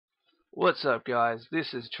What's up, guys?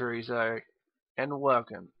 This is Chorizo, and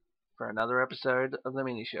welcome for another episode of the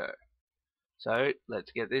mini show. So,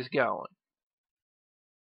 let's get this going.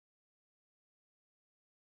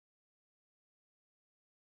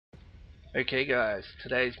 Okay, guys,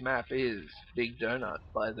 today's map is Big Donut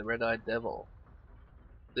by the Red-Eyed Devil.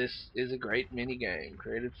 This is a great mini game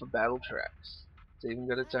created for battle tracks. It's even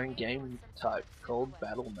got its own game type called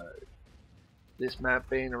Battle Mode. This map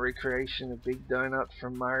being a recreation of Big Donut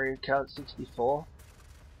from Mario Kart 64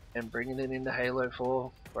 and bringing it into Halo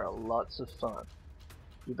 4 for lots of fun.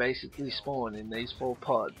 You basically spawn in these 4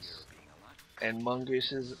 pods, and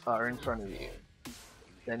mongooses are in front of you.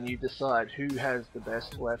 Then you decide who has the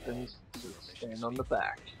best weapons to stand on the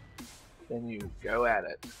back. Then you go at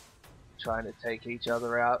it, trying to take each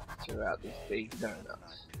other out throughout this big donut.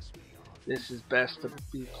 This is best to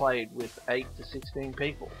be played with 8 to 16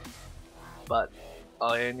 people, but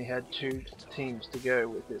I only had 2 teams to go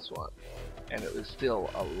with this one, and it was still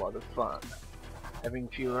a lot of fun. Having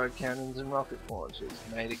fewer cannons and rocket launchers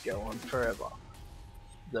made it go on forever.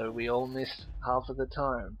 Though we all miss half of the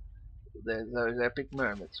time, there's those epic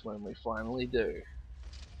moments when we finally do.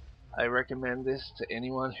 I recommend this to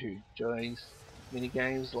anyone who enjoys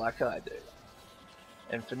minigames like I do.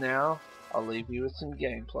 And for now, I'll leave you with some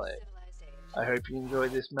gameplay. I hope you enjoy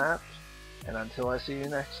this map, and until I see you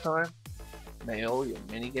next time, may all your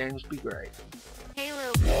minigames be great.